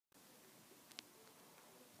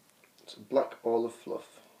It's a black ball of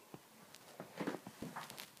fluff.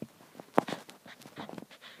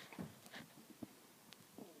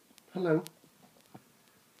 Hello.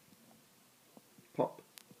 Pop.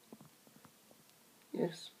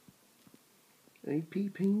 Yes. Are you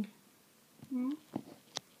peeping? Hmm? Are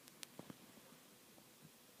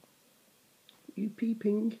you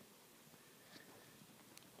peeping?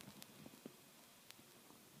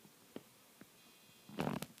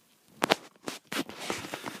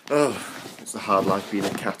 Oh, it's a hard life being a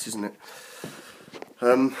cat, isn't it?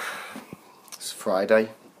 It's Friday.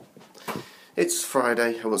 It's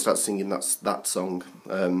Friday. I won't start singing that song.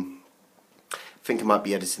 I think I might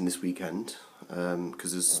be editing this weekend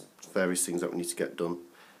because there's various things that we need to get done,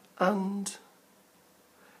 and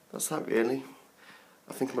that's that really.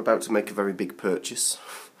 I think I'm about to make a very big purchase.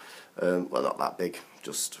 Well, not that big,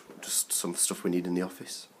 just some stuff we need in the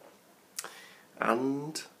office.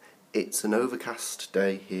 And it's an overcast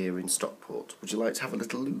day here in Stockport. Would you like to have a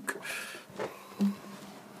little look? There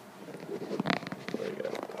you go.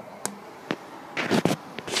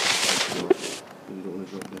 You don't want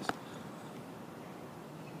to drop this.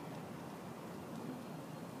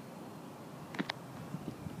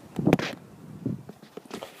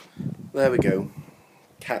 There we go.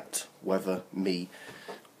 Cat, weather, me,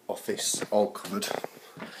 office, all covered.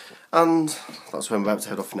 And that's where I'm about to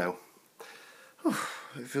head off now.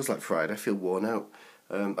 It feels like Friday. I feel worn out.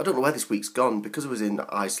 I don't know where this week's gone, because I was in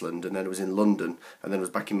Iceland and then I was in London and then I was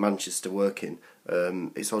back in Manchester working.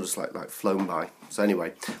 It's all just like flown by. So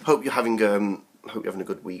anyway, hope you're having a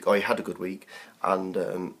good week, or you had a good week, and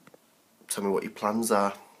tell me what your plans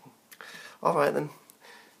are. All right then.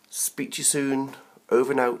 Speak to you soon.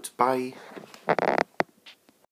 Over and out. Bye.